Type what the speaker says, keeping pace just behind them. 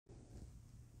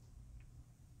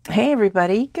Hey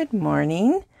everybody, good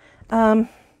morning.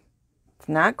 It's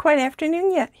not quite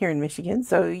afternoon yet here in Michigan,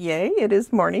 so yay, it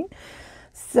is morning.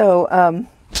 So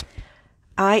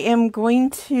I am going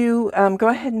to go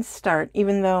ahead and start,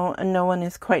 even though no one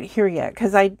is quite here yet,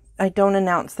 because I don't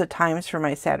announce the times for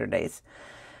my Saturdays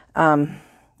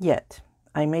yet.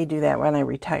 I may do that when I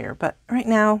retire, but right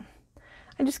now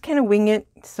I just kind of wing it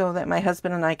so that my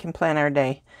husband and I can plan our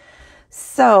day.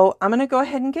 So I'm going to go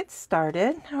ahead and get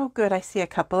started. Oh, good. I see a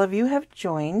couple of you have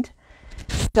joined.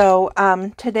 So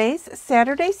today's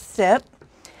Saturday Sip.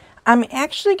 I'm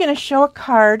actually going to show a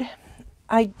card.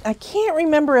 I can't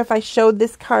remember if I showed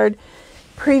this card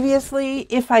previously.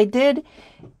 If I did,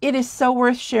 it is so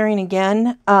worth sharing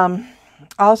again.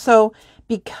 Also,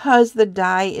 because the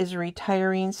die is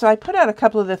retiring. So I put out a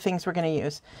couple of the things we're going to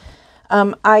use.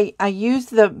 I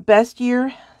used the Best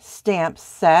Year stamp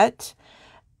set,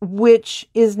 which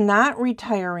is not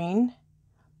retiring,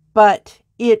 but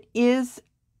it's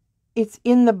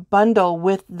in the bundle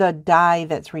with the die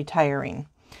that's retiring.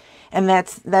 And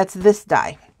that's this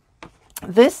die.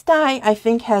 This die, I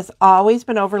think, has always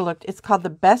been overlooked. It's called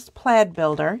the Best Plaid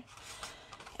Builder.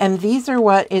 And these are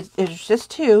what, it's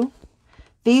just two.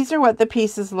 These are what the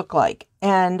pieces look like.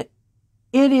 And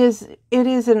it is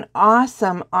an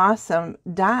awesome, awesome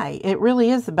die. It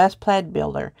really is the Best Plaid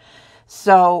Builder.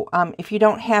 So if you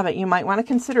don't have it, you might want to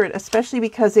consider it, especially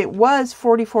because it was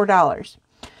 $44.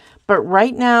 But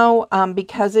right now,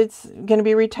 because it's going to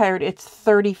be retired, it's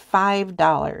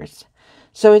 $35.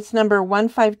 So it's number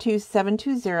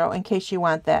 152720 in case you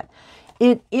want that.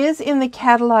 It is in the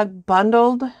catalog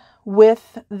bundled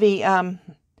with the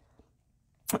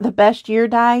Best Year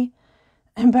die.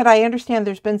 But I understand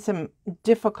there's been some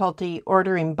difficulty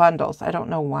ordering bundles. I don't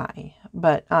know why.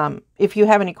 But if you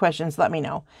have any questions, let me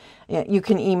know. You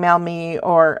can email me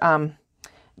or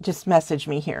just message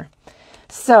me here.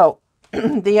 So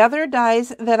the other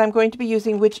dies that I'm going to be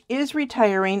using, which is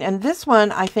retiring, and this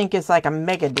one I think is like a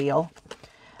mega deal.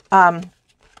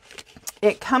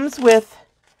 It comes with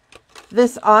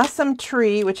this awesome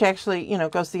tree, which actually,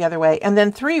 goes the other way. And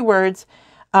then 3 words,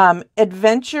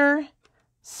 adventure,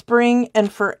 spring,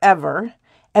 and forever.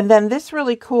 And then this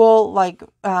really cool, like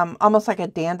almost like a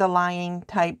dandelion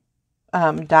type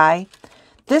die.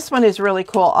 This one is really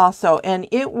cool also. And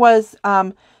it was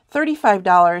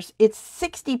 $35. It's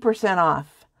 60%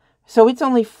 off. So it's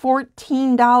only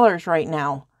 $14 right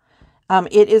now.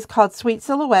 It is called Sweet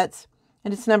Silhouettes.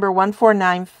 And it's number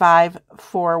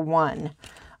 149541.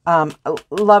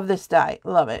 Love this die.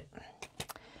 Love it.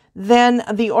 Then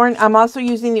I'm also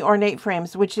using the ornate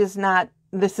frames, which is not,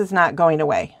 this is not going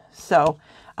away. So,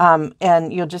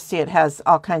 and you'll just see it has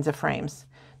all kinds of frames.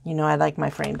 I like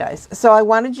my frame dies. So I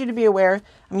wanted you to be aware.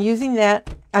 I'm using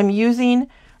that. I'm using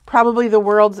probably the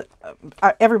world's,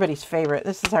 everybody's favorite.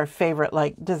 This is our favorite,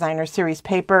 like, designer series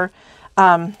paper.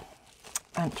 I'm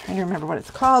trying to remember what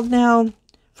it's called now.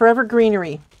 Forever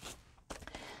Greenery.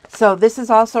 So this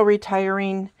is also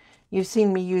retiring. You've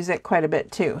seen me use it quite a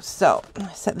bit too. So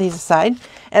set these aside.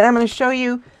 And I'm going to show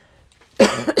you,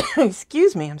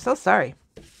 excuse me, I'm so sorry.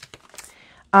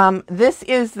 This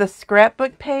is the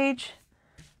scrapbook page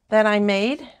that I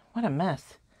made. What a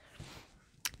mess.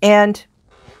 And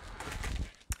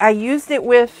I used it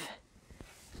with,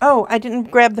 oh, I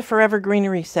didn't grab the Forever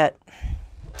Greenery set.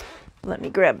 Let me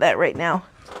grab that right now.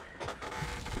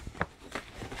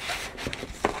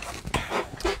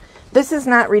 This is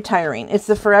not retiring. It's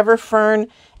the Forever Fern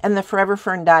and the Forever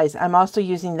Fern dies. I'm also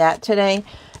using that today,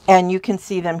 and you can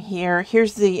see them here.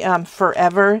 Here's the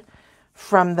Forever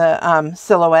from the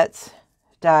Silhouettes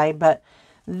die, but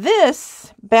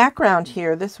this background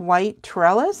here, this white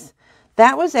trellis,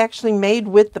 that was actually made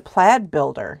with the Plaid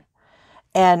Builder.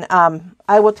 And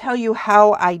I will tell you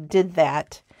how I did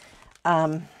that.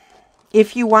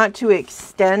 If you want to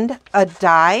extend a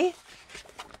die,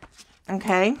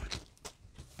 okay,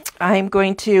 I'm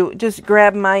going to just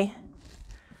grab my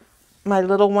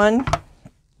little one.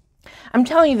 I'm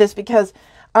telling you this because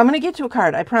I'm going to get to a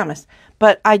card, I promise.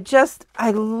 But I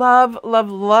love, love,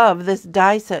 love this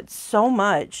die set so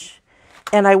much.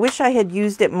 And I wish I had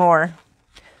used it more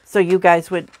so you guys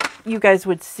would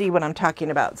see what I'm talking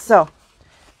about. So,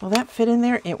 will that fit in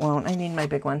there? It won't. I need my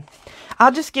big one.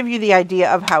 I'll just give you the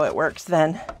idea of how it works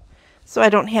then, so I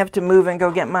don't have to move and go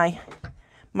get my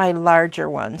larger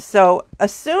one. So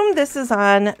assume this is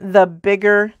on the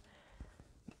bigger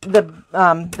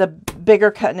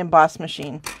cut and emboss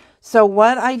machine. So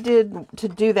what I did to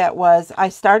do that was I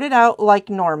started out like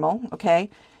normal. Okay.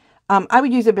 I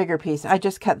would use a bigger piece. I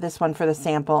just cut this one for the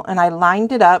sample, and I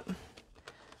lined it up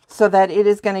so that it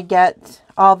is going to get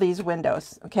all these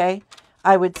windows. Okay.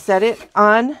 I would set it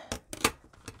on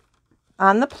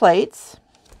on the plates,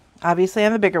 obviously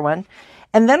on the bigger one.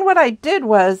 And then what I did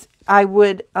was I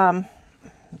would, turn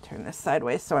this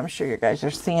sideways so I'm sure you guys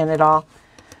are seeing it all.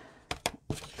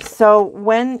 So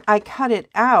when I cut it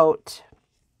out,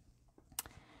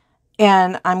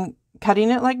 and I'm cutting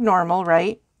it like normal,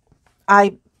 right?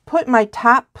 I put my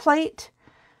top plate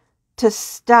to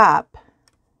stop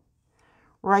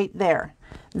right there.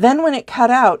 Then when it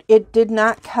cut out, it did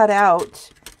not cut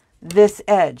out this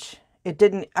edge. I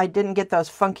didn't get those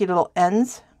funky little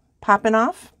ends popping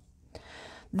off.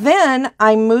 Then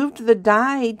I moved the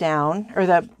die down, or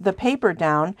the paper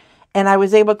down, and I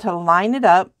was able to line it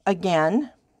up again.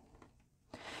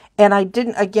 And I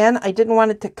didn't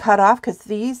want it to cut off because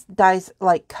these dies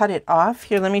like cut it off.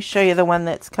 Here, let me show you the one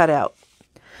that's cut out.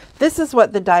 This is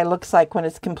what the die looks like when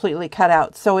it's completely cut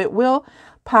out. So it will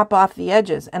pop off the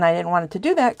edges. And I didn't want it to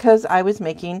do that because I was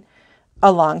making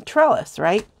a long trellis,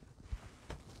 right?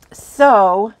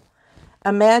 So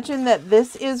imagine that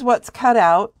this is what's cut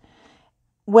out.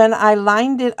 When I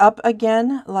lined it up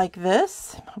again like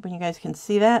this, hoping you guys can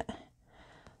see that.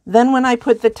 Then when I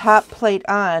put the top plate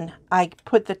on, I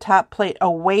put the top plate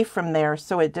away from there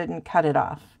so it didn't cut it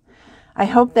off. I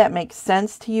hope that makes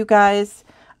sense to you guys.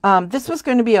 This was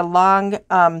going to be a long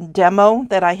demo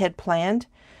that I had planned,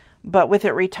 but with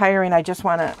it retiring, I just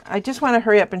want to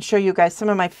hurry up and show you guys some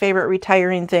of my favorite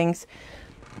retiring things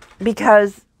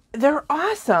because they're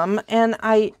awesome, and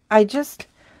I just,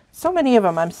 so many of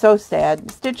them, I'm so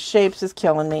sad. Stitch Shapes is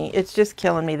killing me. It's just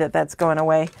killing me that that's going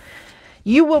away.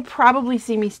 You will probably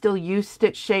see me still use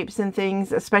Stitch Shapes and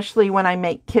things, especially when I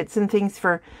make kits and things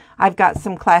for, I've got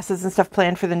some classes and stuff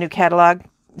planned for the new catalog.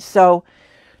 So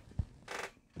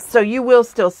you will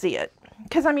still see it.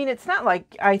 Because, I mean, it's not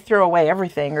like I throw away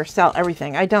everything or sell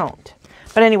everything. I don't.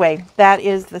 But anyway, that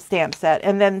is the stamp set.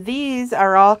 And then these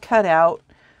are all cut out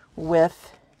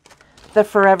with the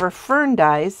Forever Fern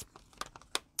dies.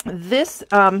 This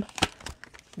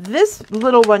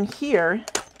little one here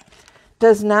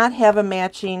does not have a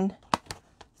matching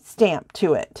stamp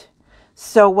to it.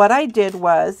 So what I did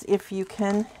was, if you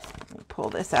can, let me pull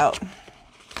this out.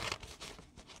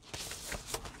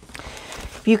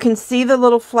 If you can see the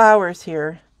little flowers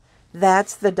here,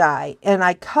 that's the die. And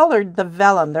I colored the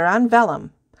vellum. They're on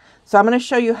vellum. So I'm going to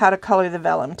show you how to color the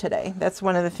vellum today. That's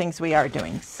one of the things we are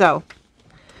doing. So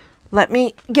let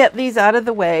me get these out of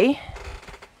the way.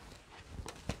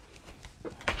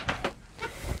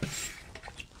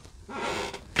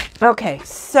 Okay,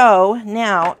 so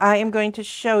now I am going to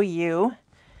show you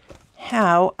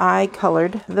how I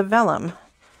colored the vellum.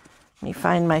 Let me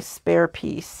find my spare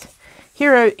piece.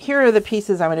 Here are the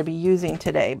pieces I'm going to be using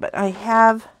today, but I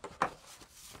have,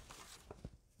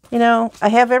 I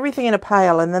have everything in a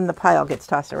pile, and then the pile gets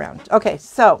tossed around. Okay,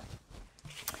 so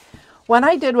what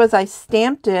I did was I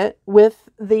stamped it with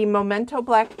the Memento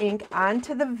black ink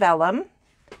onto the vellum,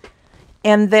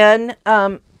 and then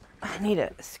I need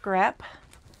a scrap.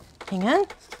 Hang on.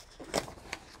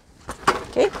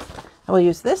 Okay, I will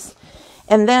use this.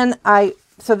 And then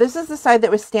so this is the side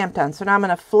that was stamped on. So now I'm going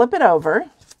to flip it over.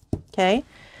 Okay.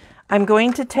 I'm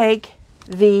going to take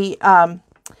the, I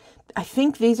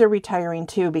think these are retiring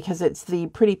too because it's the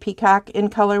Pretty Peacock in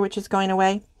color, which is going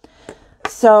away.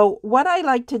 So what I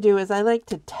like to do is I like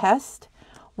to test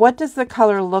what does the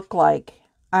color look like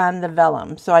on the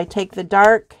vellum. So I take the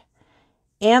dark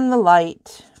and the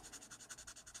light,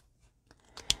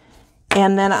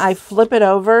 and then I flip it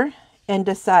over and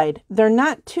decide. They're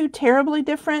not too terribly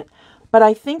different, but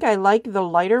I think I like the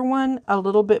lighter one a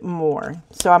little bit more.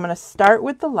 So I'm going to start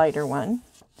with the lighter one,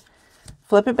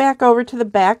 flip it back over to the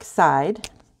back side,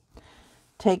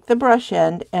 take the brush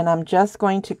end, and I'm just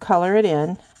going to color it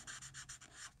in.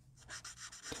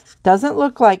 Doesn't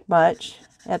look like much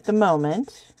at the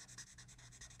moment.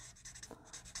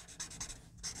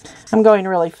 I'm going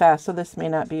really fast, so this may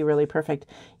not be really perfect.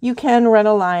 You can run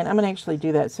a line. I'm going to actually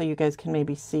do that so you guys can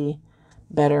maybe see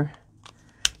better.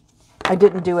 I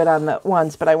didn't do it on the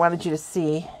ones, but I wanted you to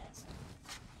see.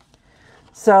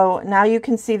 So now you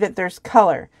can see that there's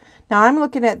color. Now I'm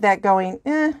looking at that going,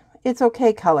 it's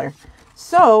okay color.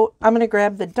 So I'm going to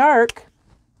grab the dark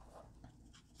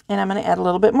and I'm going to add a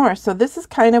little bit more. So this is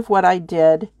kind of what I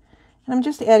did. And I'm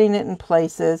just adding it in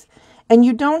places. And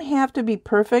you don't have to be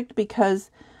perfect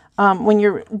because when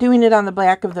you're doing it on the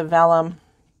back of the vellum,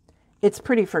 it's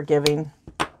pretty forgiving.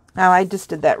 Now I just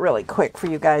did that really quick for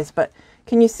you guys, but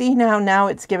can you see now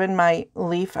it's given my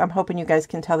leaf, I'm hoping you guys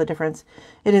can tell the difference.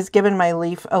 It has given my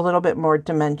leaf a little bit more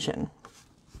dimension.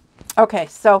 Okay,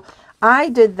 so I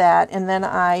did that and then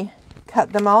I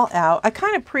cut them all out. I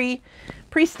kind of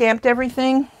pre-stamped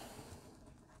everything.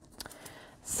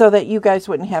 so that you guys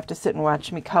wouldn't have to sit and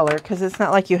watch me color, because it's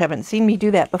not like you haven't seen me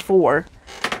do that before.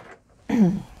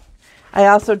 I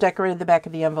also decorated the back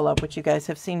of the envelope, which you guys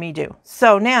have seen me do.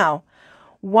 So now,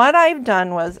 what I've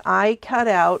done was I cut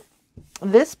out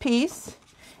this piece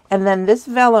and then this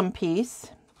vellum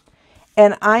piece,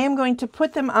 and I am going to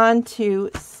put them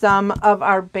onto some of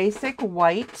our basic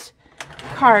white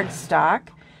cardstock.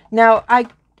 Now,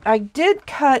 I did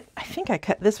cut, I think I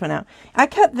cut this one out. I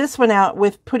cut this one out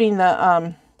with putting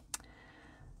the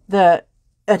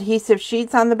adhesive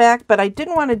sheets on the back, but I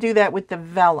didn't want to do that with the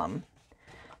vellum.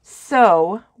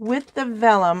 So with the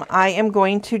vellum, I am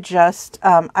going to just,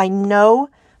 I know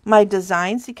my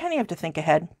designs, you kind of have to think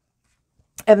ahead.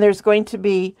 And there's going to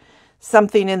be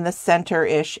something in the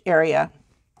center-ish area.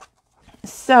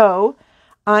 So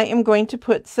I am going to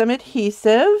put some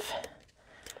adhesive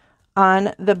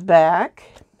on the back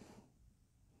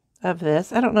of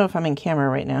this. I don't know if I'm in camera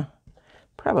right now.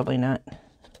 Probably not.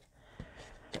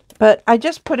 But I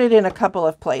just put it in a couple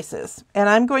of places. And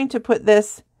I'm going to put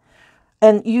this,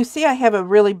 and you see I have a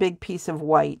really big piece of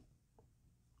white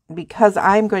because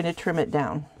I'm going to trim it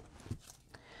down.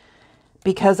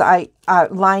 Because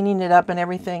lining it up and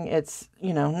everything, it's,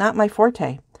 you know, not my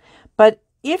forte. But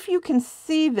if you can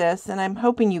see this, and I'm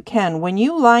hoping you can, when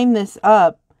you line this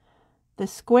up, the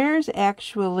squares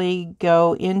actually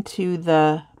go into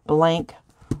the blank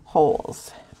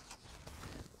holes.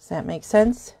 Does that make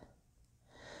sense?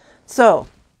 So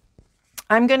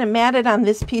I'm going to mat it on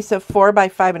this piece of 4 by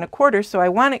 5 1/4, so I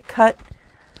want it cut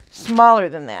smaller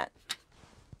than that.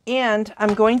 And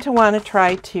I'm going to want to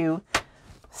try to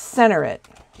center it.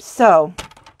 So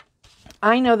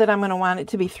I know that I'm going to want it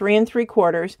to be 3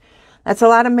 3/4. That's a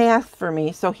lot of math for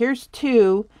me. So here's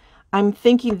 2. I'm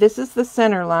thinking this is the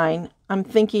center line. I'm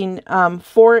thinking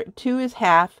 2 is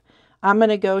half. I'm going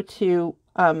to go to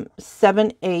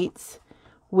 7/8,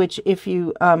 which if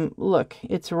you look,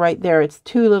 it's right there. It's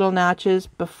 2 little notches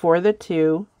before the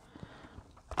 2.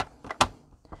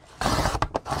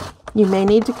 You may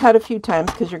need to cut a few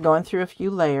times because you're going through a few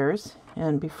layers.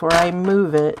 And before I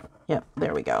move it, yep,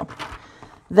 there we go.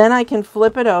 Then I can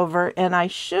flip it over, and I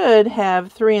should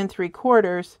have 3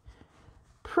 3/4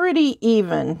 pretty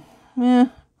even.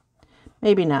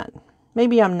 Maybe not.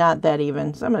 Maybe I'm not that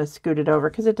even, so I'm going to scoot it over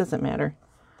because it doesn't matter.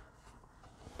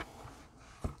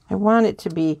 I want it to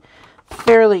be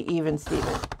fairly even,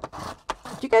 Steven.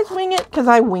 Do you guys wing it? Because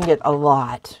I wing it a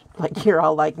lot. Like, you're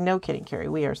all like, no kidding, Carrie.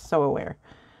 We are so aware.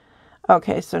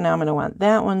 Okay, so now I'm going to want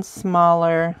that one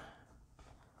smaller.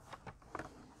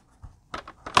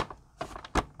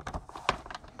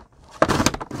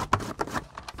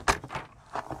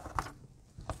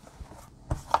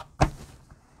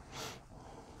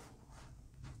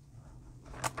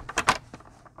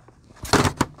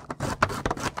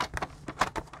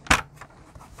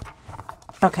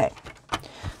 Okay,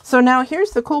 so now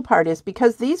here's the cool part is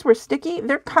because these were sticky,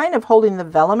 they're kind of holding the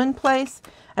vellum in place.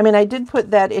 I mean, I did put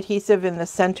that adhesive in the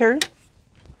center,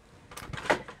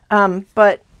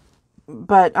 but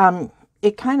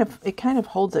it kind of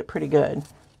holds it pretty good.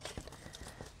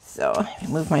 So let me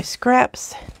move my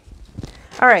scraps.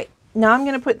 All right, now I'm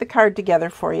going to put the card together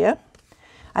for you.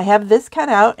 I have this cut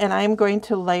out, and I'm going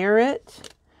to layer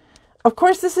it. Of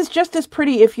course, this is just as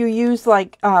pretty if you use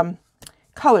like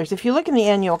colors. If you look in the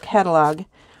annual catalog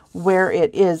where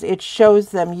it shows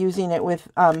them using it with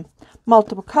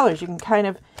multiple colors. You can kind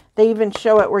of, they even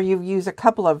show it where you use a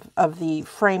couple of the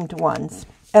framed ones.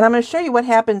 And I'm going to show you what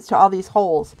happens to all these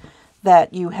holes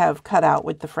that you have cut out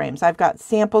with the frames. I've got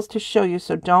samples to show you,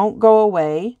 so don't go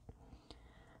away.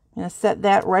 I'm going to set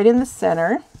that right in the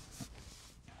center.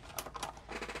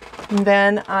 And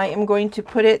then I am going to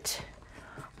put it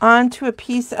onto a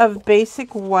piece of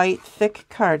basic white thick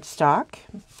cardstock,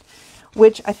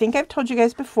 which I think I've told you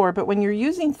guys before, but when you're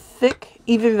using thick,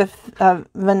 either the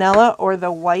vanilla or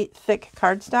the white thick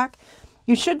cardstock,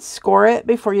 you should score it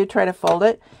before you try to fold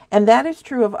it. And that is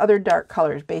true of other dark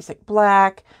colors, basic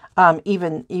black,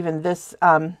 even this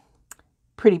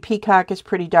pretty peacock is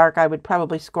pretty dark. I would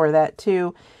probably score that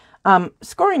too.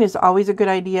 Scoring is always a good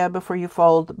idea before you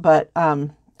fold, but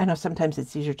I know sometimes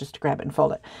it's easier just to grab it and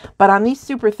fold it. But on these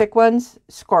super thick ones,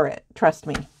 score it. Trust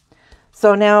me.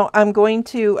 So now I'm going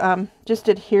to just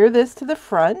adhere this to the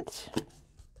front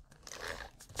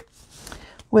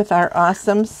with our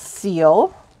awesome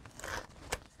seal.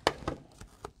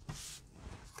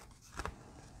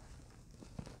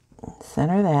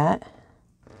 Center that.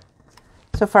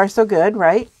 So far, so good,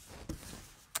 right?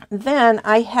 Then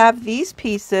I have these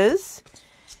pieces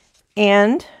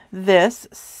and this.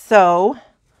 So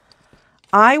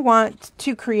I want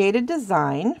to create a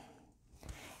design,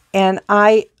 and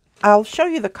I'll show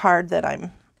you the card that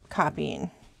I'm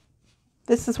copying.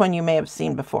 This is one you may have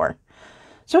seen before.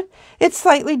 So it's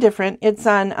slightly different. It's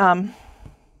on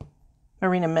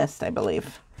Marina Mist, I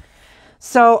believe.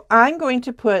 So I'm going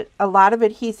to put a lot of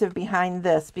adhesive behind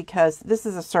this because this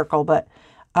is a circle, but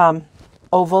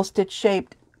oval stitch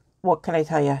shaped. What can I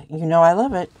tell you? You know I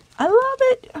love it. I love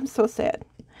it. I'm so sad.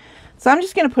 So I'm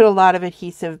just going to put a lot of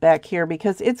adhesive back here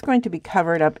because it's going to be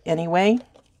covered up anyway.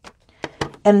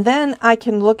 And then I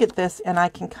can look at this and I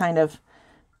can kind of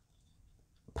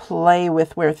play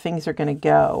with where things are going to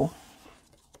go.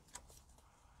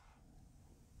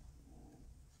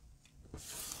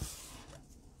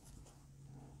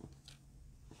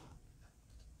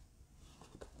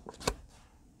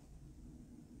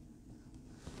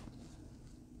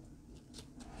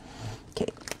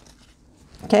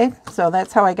 Okay, so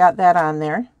that's how I got that on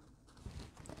there.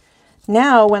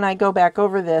 Now, when I go back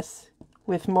over this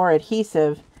with more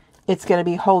adhesive, it's going to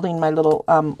be holding my little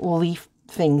leaf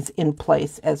things in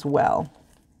place as well.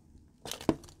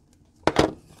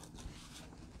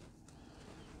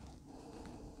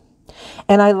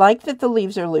 And I like that the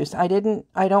leaves are loose. I don't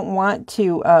want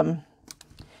to,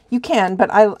 you can, but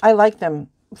I like them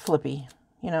flippy.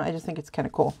 You know, I just think it's kind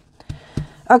of cool.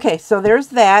 Okay, so there's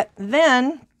that.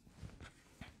 Then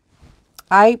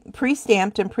I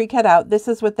pre-stamped and pre-cut out. This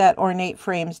is with that Ornate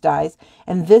Frames dies.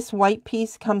 And this white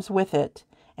piece comes with it.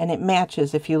 And it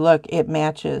matches. If you look, it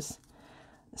matches.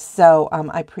 So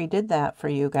I pre-did that for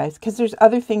you guys. Because there's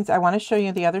other things. I want to show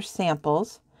you the other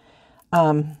samples.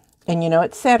 And you know,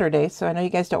 it's Saturday. So I know you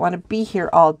guys don't want to be here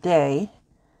all day.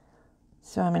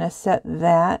 So I'm going to set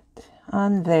that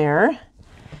on there.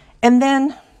 And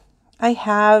then I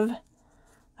have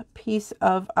a piece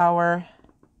of our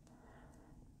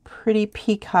Pretty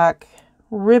Peacock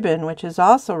ribbon, which is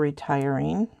also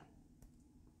retiring.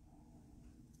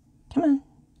 Come on.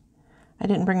 I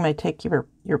didn't bring my take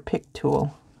your pick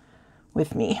tool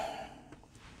with me.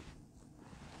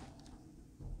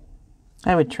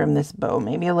 I would trim this bow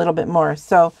maybe a little bit more.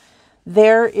 So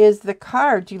there is the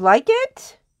card. Do you like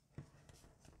it?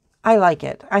 I like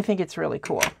it. I think it's really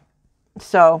cool.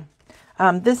 So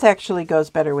this actually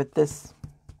goes better with this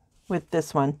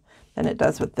one than it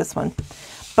does with this one.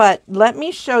 But let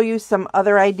me show you some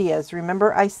other ideas.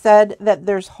 Remember I said that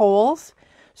there's holes.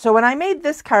 So when I made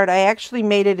this card, I actually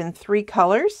made it in 3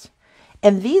 colors.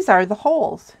 And these are the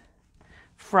holes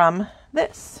from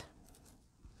this.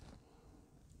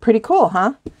 Pretty cool,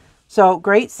 huh? So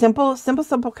great, simple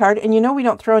card. And you know we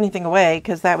don't throw anything away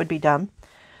because that would be dumb.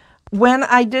 When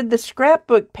I did the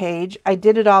scrapbook page, I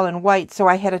did it all in white. So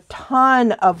I had a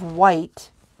ton of white.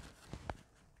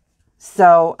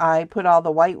 So I put all the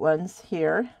white ones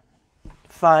here.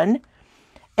 Fun.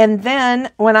 And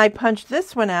then when I punched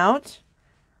this one out,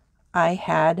 I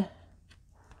had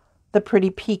the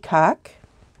Pretty Peacock.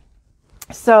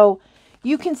 So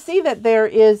you can see that there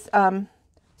is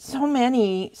so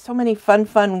many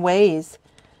fun ways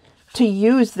to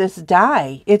use this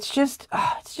die. It's just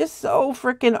so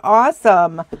freaking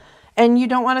awesome. And you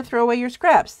don't want to throw away your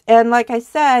scraps. And like I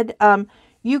said,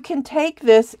 you can take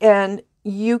this and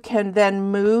you can then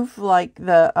move like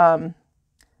the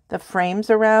frames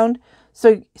around.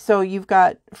 So you've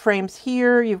got frames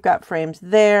here, you've got frames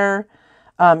there.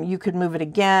 You could move it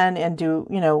again and do,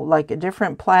 you know, like a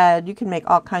different plaid. You can make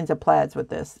all kinds of plaids with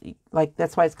this. Like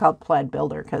that's why it's called Plaid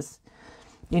Builder, because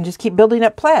you can just keep building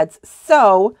up plaids.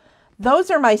 So those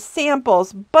are my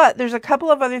samples, but there's a couple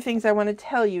of other things I want to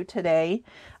tell you today.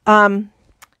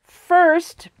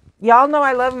 First, y'all know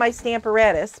I love my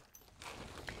Stamparatus.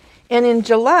 And in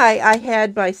July, I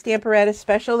had my Stamparatus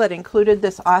special that included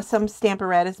this awesome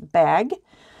Stamparatus bag.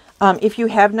 If you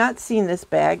have not seen this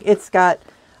bag, it's got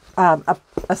a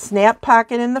snap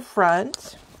pocket in the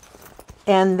front.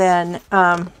 And then,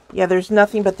 yeah, there's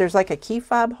nothing, but there's like a key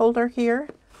fob holder here.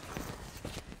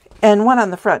 And one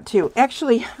on the front, too.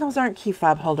 Actually, those aren't key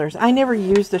fob holders. I never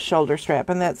use the shoulder strap,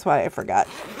 and that's why I forgot.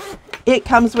 It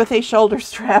comes with a shoulder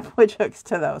strap, which hooks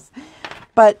to those.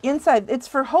 But inside, it's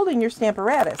for holding your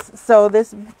Stamparatus. So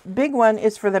this big one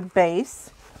is for the base.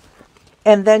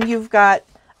 And then you've got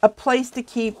a place to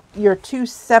keep your 2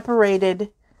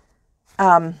 separated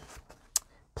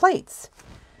plates.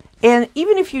 And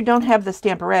even if you don't have the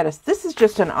Stamparatus, this is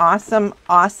just an awesome,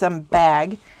 awesome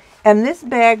bag. And this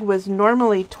bag was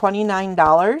normally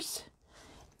 $29.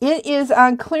 It is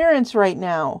on clearance right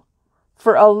now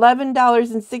for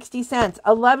 $11.60.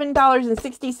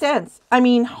 $11.60. I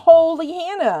mean, holy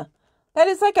Hannah. That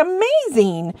is like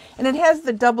amazing. And it has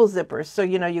the double zippers. So,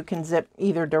 you know, you can zip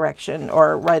either direction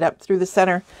or right up through the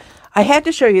center. I had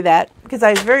to show you that because I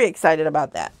was very excited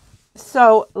about that.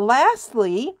 So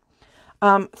lastly,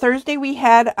 Thursday we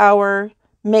had our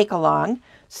make along.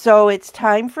 So it's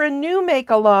time for a new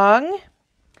make-along.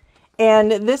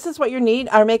 And this is what you need.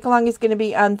 Our make-along is going to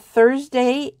be on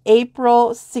Thursday,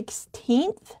 April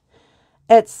 16th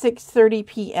at 6:30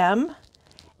 p.m.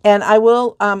 And I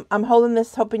will, I'm holding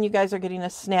this, hoping you guys are getting a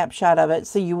snapshot of it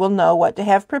so you will know what to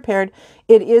have prepared.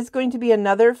 It is going to be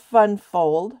another fun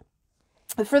fold.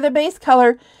 For the base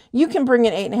color, you can bring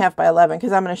an 8.5 by 11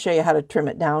 because I'm going to show you how to trim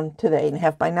it down to the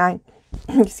 8.5 by 9.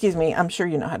 Excuse me, I'm sure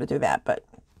you know how to do that, but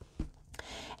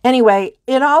anyway,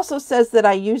 it also says that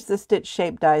I use the stitch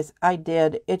shape dies. I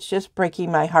did. It's just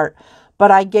breaking my heart. But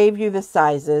I gave you the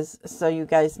sizes so you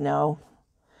guys know.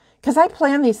 Because I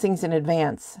plan these things in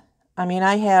advance. I mean,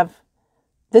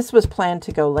 this was planned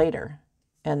to go later.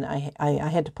 And I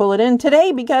had to pull it in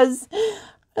today because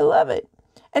I love it.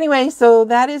 Anyway, so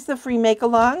that is the free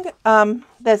make-along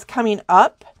that's coming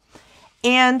up.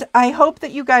 And I hope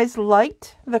that you guys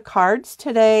liked the cards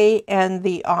today and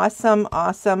the awesome,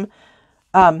 awesome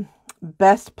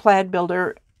Best Plaid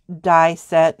Builder die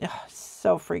set. Oh,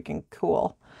 so freaking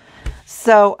cool.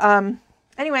 So,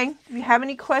 anyway, if you have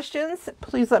any questions,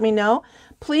 please let me know.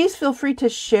 Please feel free to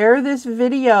share this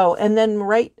video and then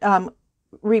write, sorry,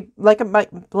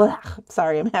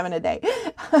 I'm having a day.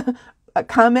 A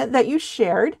comment that you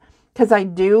shared, because I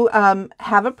do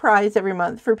have a prize every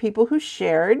month for people who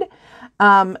shared.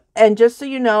 And just so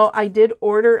you know, I did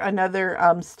order another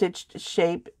stitched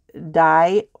shape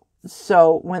die.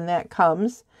 So when that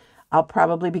comes, I'll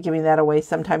probably be giving that away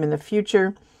sometime in the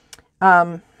future.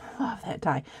 Love that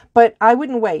die, but I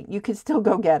wouldn't wait. You could still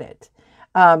go get it.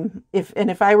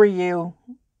 If I were you,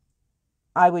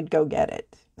 I would go get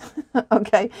it.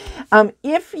 Okay.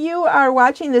 If you are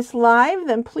watching this live,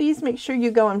 then please make sure you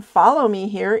go and follow me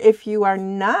here. If you are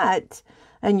not,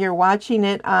 and you're watching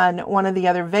it on one of the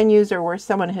other venues or where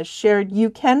someone has shared,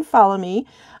 you can follow me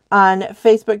on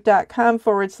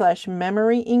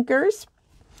facebook.com/memory inkers.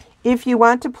 If you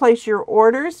want to place your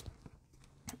orders,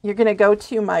 you're going to go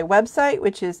to my website,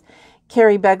 which is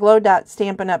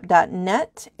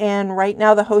carriebeglow.stampinup.net. And right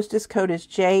now the hostess code is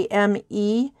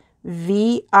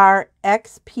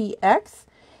JMEVRXPX.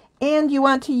 And you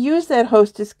want to use that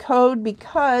hostess code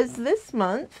because this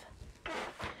month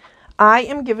I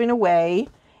am giving away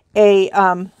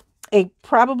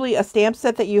probably a stamp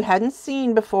set that you hadn't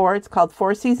seen before. It's called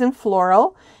 4 Season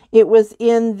Floral. It was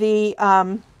in the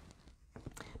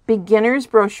beginner's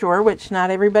brochure, which not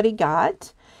everybody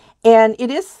got. And it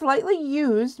is slightly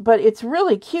used, but it's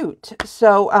really cute.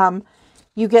 So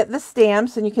you get the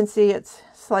stamps and you can see it's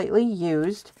slightly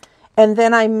used. And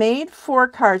then I made 4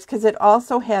 cards because it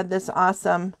also had this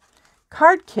awesome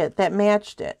card kit that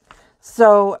matched it.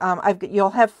 So you'll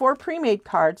have 4 pre-made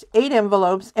cards, 8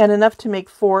 envelopes, and enough to make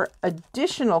 4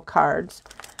 additional cards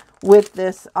with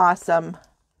this awesome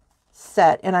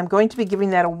set. And I'm going to be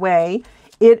giving that away.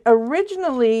 It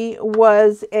originally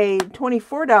was a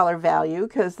 $24 value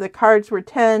because the cards were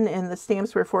 $10 and the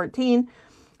stamps were $14.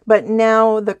 But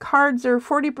now the cards are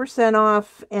 40%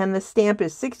 off and the stamp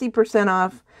is 60%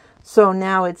 off. So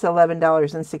now it's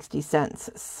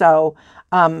 $11.60. So,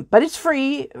 but it's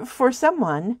free for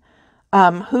someone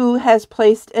who has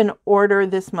placed an order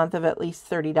this month of at least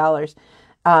 $30.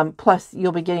 Plus,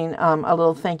 you'll be getting a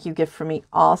little thank you gift from me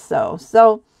also.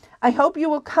 So I hope you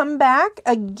will come back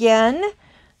again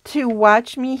to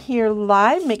watch me here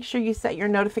live. Make sure you set your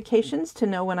notifications to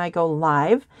know when I go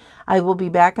live. I will be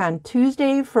back on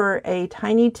Tuesday for a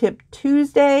Tiny Tip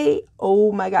Tuesday.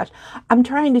 Oh my gosh. I'm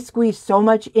trying to squeeze so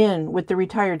much in with the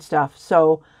retired stuff.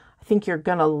 So I think you're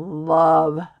going to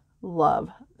love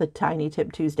the Tiny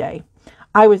Tip Tuesday.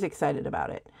 I was excited about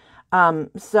it.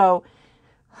 But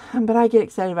I get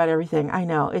excited about everything. I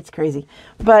know, it's crazy.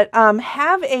 But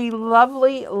have a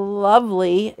lovely,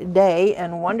 lovely day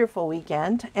and wonderful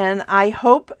weekend. And I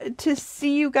hope to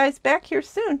see you guys back here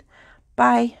soon.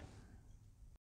 Bye.